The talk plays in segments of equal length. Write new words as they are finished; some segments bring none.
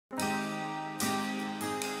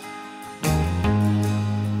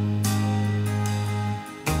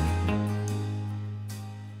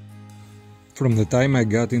From the time I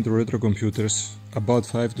got into retro computers, about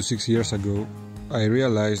 5 to 6 years ago, I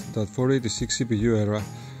realized that 486 CPU era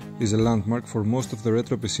is a landmark for most of the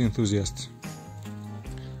retro PC enthusiasts.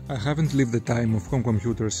 I haven't lived the time of home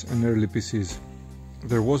computers and early PCs.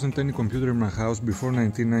 There wasn't any computer in my house before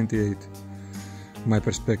 1998. My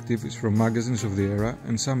perspective is from magazines of the era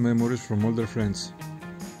and some memories from older friends.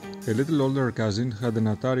 A little older cousin had an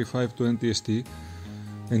Atari 520 ST,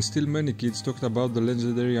 and still many kids talked about the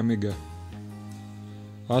legendary Amiga.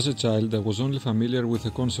 As a child, I was only familiar with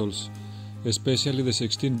the consoles, especially the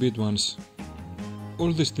 16-bit ones.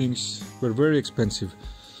 All these things were very expensive,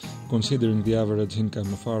 considering the average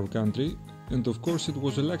income of our country, and of course it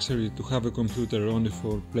was a luxury to have a computer only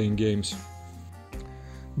for playing games.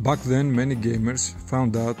 Back then, many gamers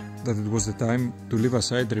found out that it was the time to leave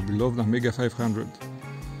aside their beloved Amiga 500.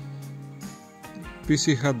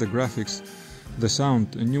 PC had the graphics, the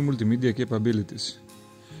sound and new multimedia capabilities.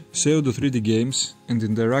 Pseudo 3D games and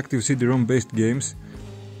interactive CD-ROM based games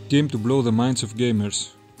came to blow the minds of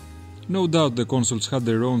gamers. No doubt the consoles had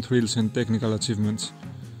their own thrills and technical achievements.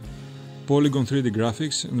 Polygon 3D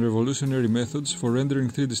graphics and revolutionary methods for rendering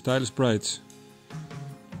 3D style sprites.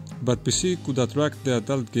 But PC could attract the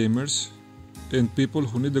adult gamers and people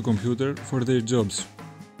who need a computer for their jobs.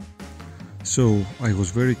 So I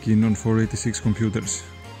was very keen on 486 computers.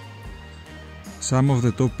 Some of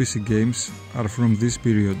the top PC games are from this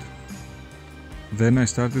period. Then I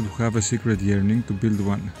started to have a secret yearning to build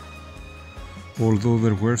one. Although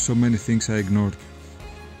there were so many things I ignored.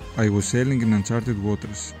 I was sailing in uncharted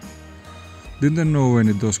waters. Didn't know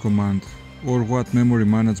any DOS command or what memory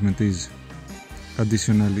management is.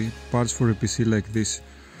 Additionally, parts for a PC like this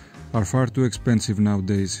are far too expensive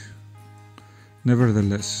nowadays.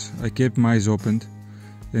 Nevertheless, I kept my eyes open,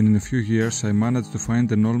 and in a few years I managed to find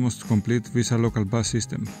an almost complete Vesa local bus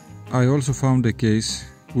system. I also found a case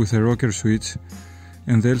with a rocker switch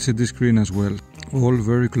and the LCD screen as well, all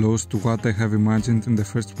very close to what I have imagined in the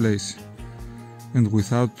first place, and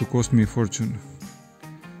without to cost me a fortune.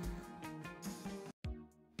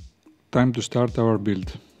 Time to start our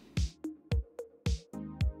build.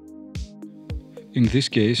 In this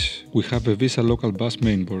case, we have a Vesa local bus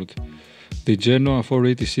mainboard, the Genoa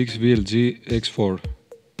 486 VLG X4.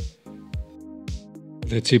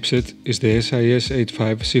 The chipset is the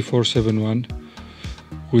SIS85 C471,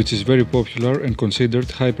 which is very popular and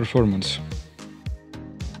considered high performance.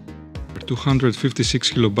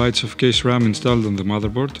 256 kilobytes of case RAM installed on the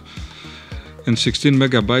motherboard and 16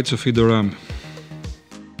 megabytes of IDO RAM.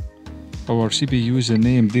 Our CPU is an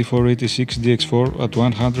AMD 486 DX4 at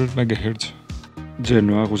 100 MHz.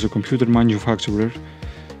 Genoa was a computer manufacturer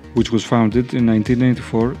which was founded in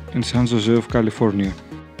 1994 in San Jose of California.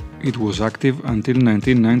 It was active until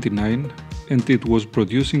 1999 and it was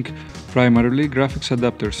producing primarily graphics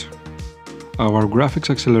adapters. Our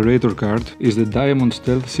graphics accelerator card is the Diamond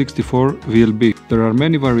Stealth 64 VLB. There are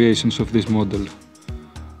many variations of this model.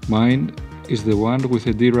 Mine is the one with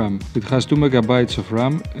a DRAM. It has 2 MB of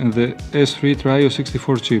RAM and the S3 Trio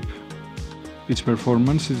 64 chip. Its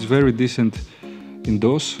performance is very decent in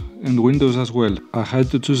DOS and Windows as well. I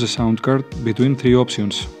had to choose a sound card between 3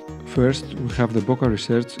 options. First, we have the Boca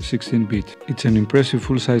Research 16-bit. It's an impressive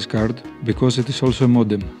full-size card because it is also a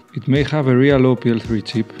modem. It may have a real OPL3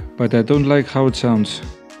 chip, but I don't like how it sounds.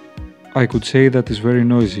 I could say that it's very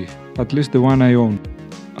noisy, at least the one I own.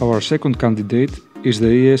 Our second candidate is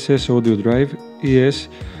the ESS audio drive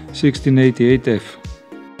ES1688F.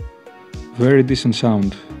 Very decent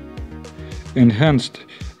sound. Enhanced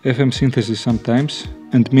FM synthesis sometimes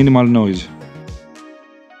and minimal noise.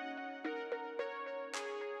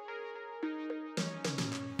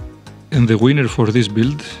 And the winner for this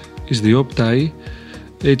build is the OPTi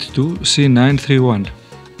H2C931.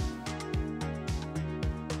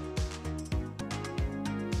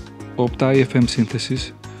 OPTi FM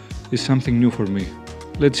synthesis is something new for me.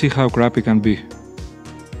 Let's see how crap it can be.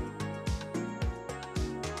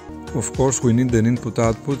 Of course, we need an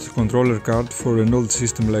input-output controller card for an old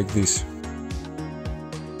system like this.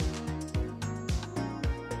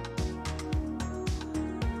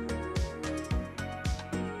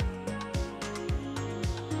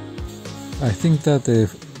 I think that a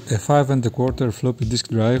 5 1/4 floppy disk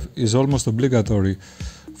drive is almost obligatory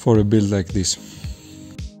for a build like this.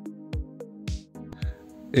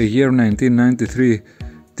 A year 1993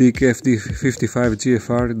 TIC FD55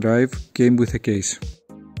 GFR drive came with a case.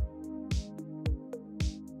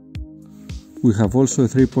 We have also a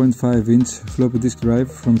 3.5-inch floppy disk drive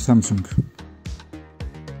from Samsung.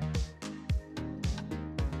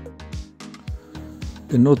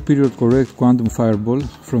 A not period correct quantum fireball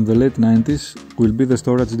from the late 90s will be the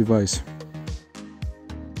storage device.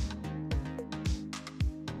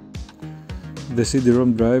 The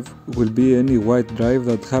CD-ROM drive will be any white drive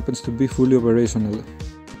that happens to be fully operational.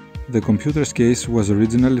 The computer's case was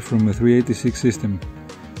originally from a 386 system.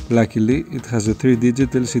 Luckily, it has a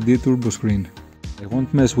 3-digit LCD turbo screen. I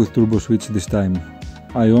won't mess with turbo switch this time.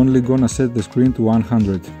 I only gonna set the screen to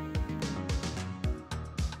 100.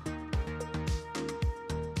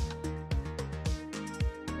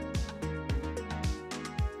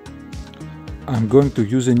 I'm going to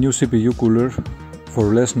use a new CPU cooler for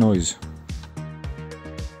less noise.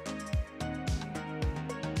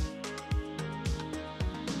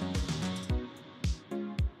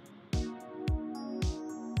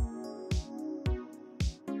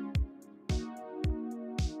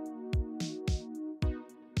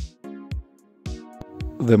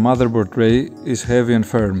 The motherboard tray is heavy and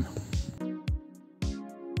firm.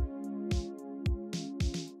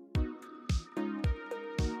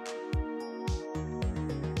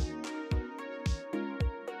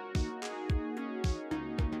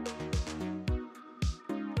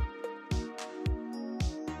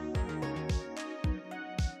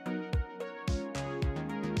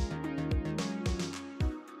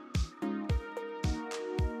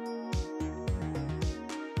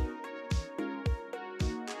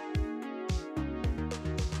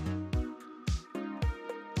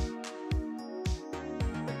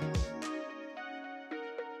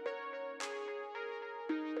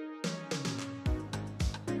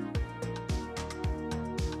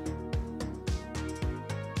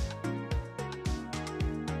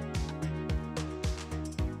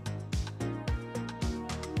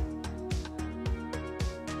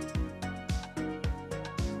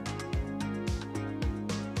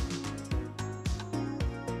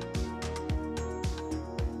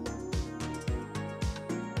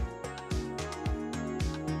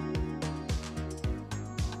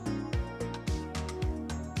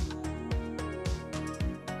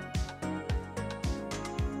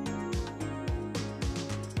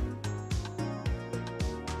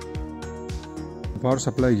 The power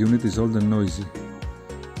supply unit is old and noisy.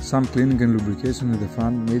 Some cleaning and lubrication in the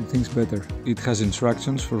fan made things better. It has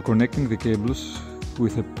instructions for connecting the cables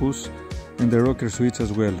with a push and a rocker switch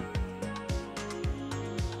as well.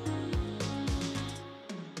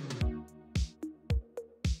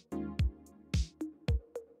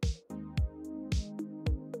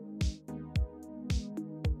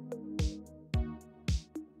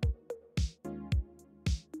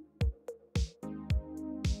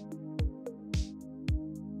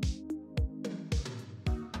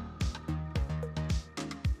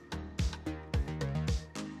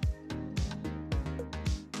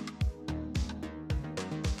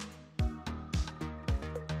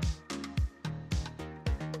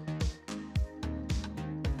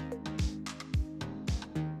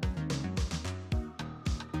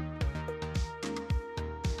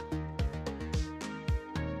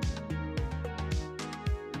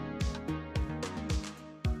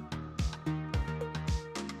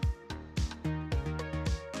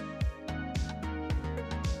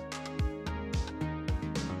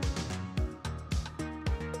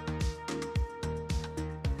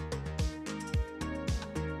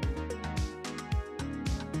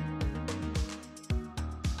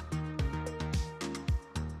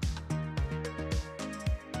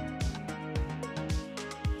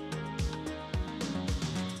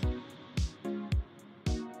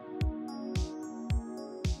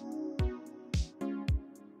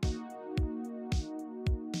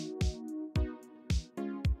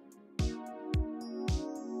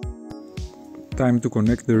 Time to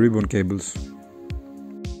connect the ribbon cables.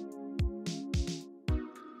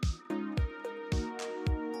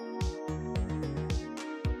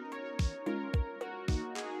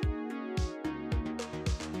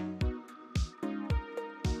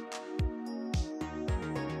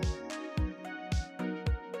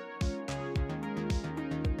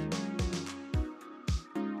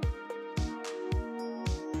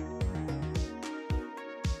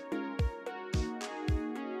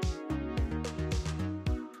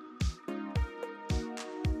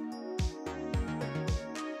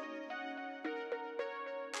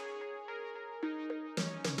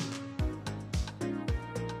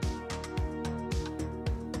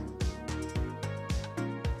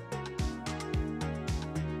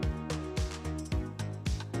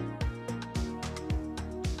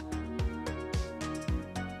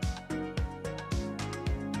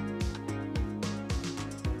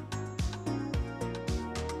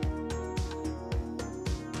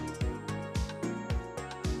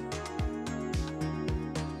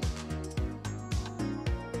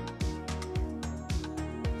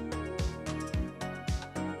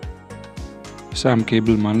 Some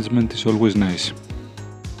cable management is always nice.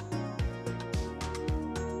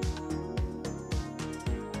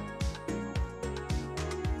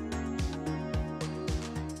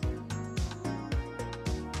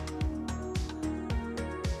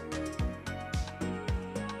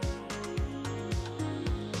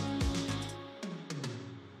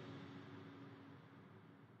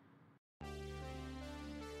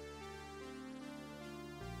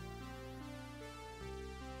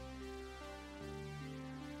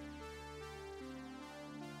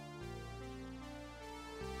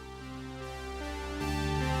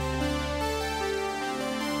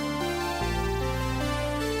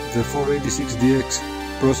 The 486DX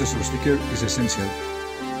processor sticker is essential.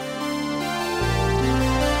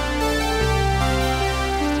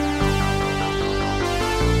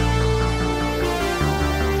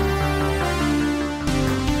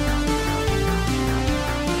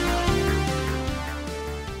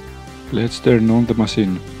 Let's turn on the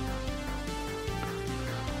machine.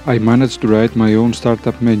 I managed to write my own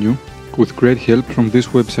startup menu with great help from this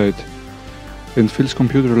website, and Phil's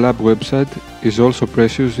Computer Lab website is also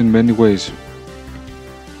precious in many ways.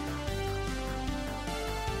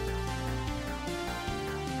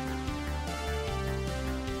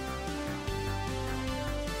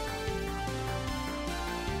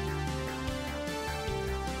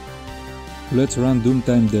 Let's run Doom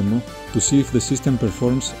time demo to see if the system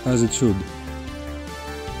performs as it should.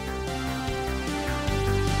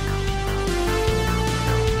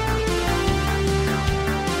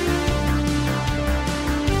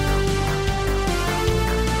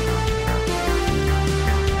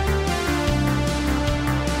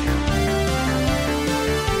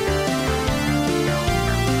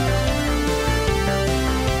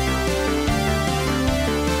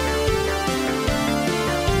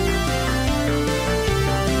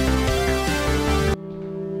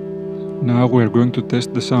 Now we are going to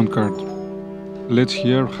test the sound card. Let's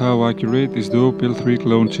hear how accurate is the OPL3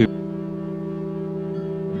 clone chip.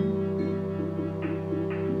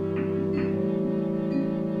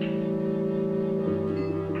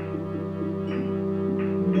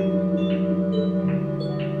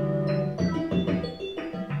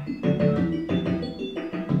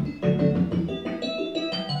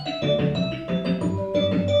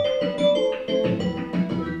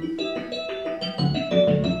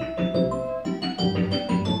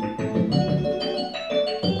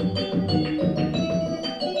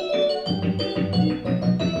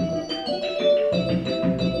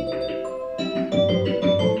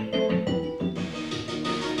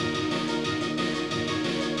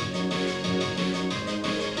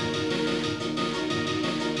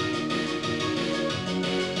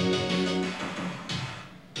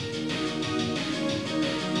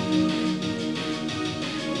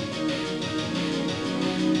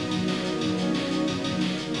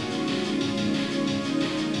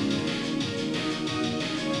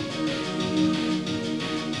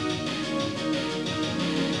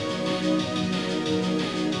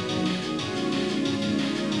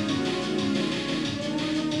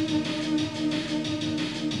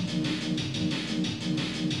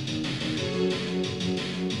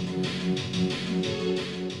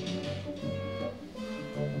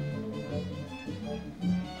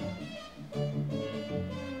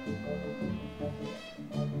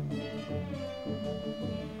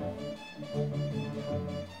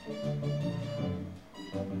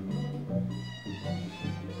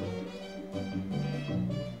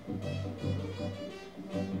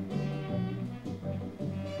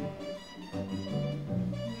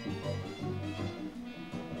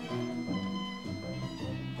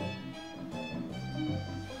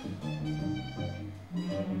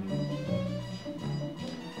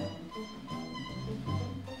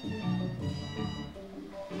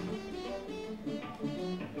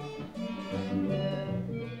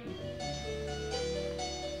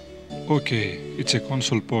 Okay, it's a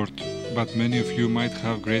console port, but many of you might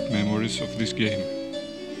have great memories of this game.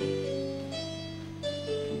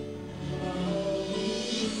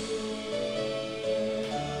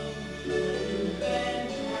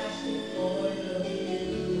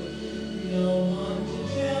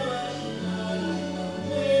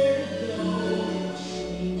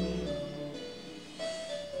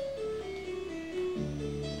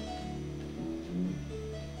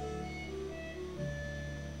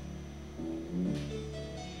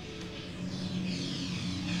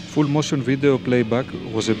 Full motion video playback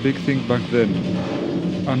was a big thing back then.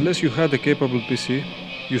 Unless you had a capable PC,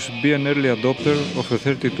 you should be an early adopter of a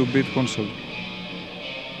 32-bit console.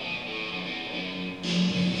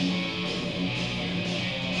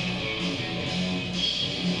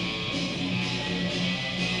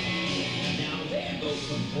 Now there goes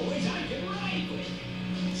some boys I can ride with.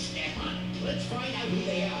 Step on it. Let's find out who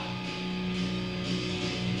they are.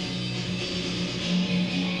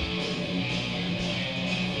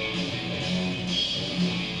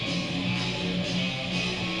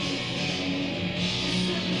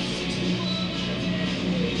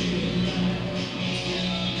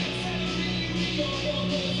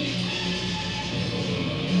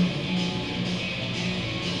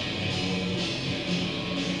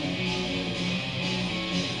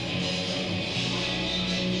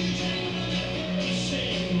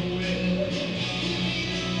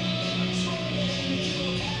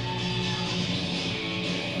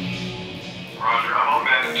 Roger, I'm on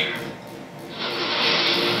bandit 2.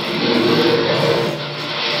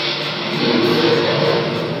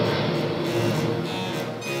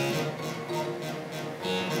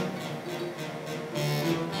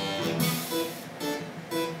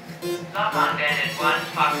 Lock on bandit 1,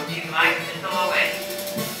 Fox 2 Mike, missile away.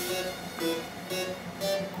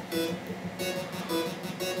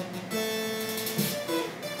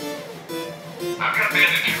 I've got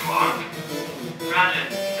bandit 2 locked. Roger,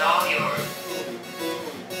 it's all yours.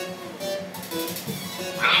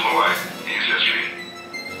 Missile away. Use history.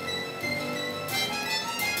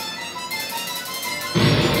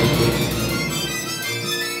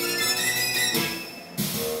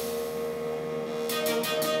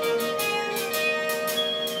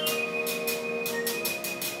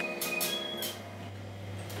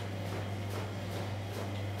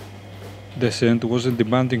 Descent was a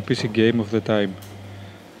demanding PC game of the time.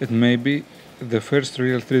 It may be the first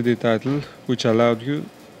real 3D title which allowed you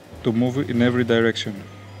to move in every direction.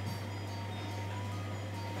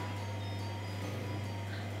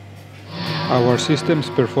 Our system's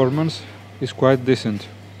performance is quite decent.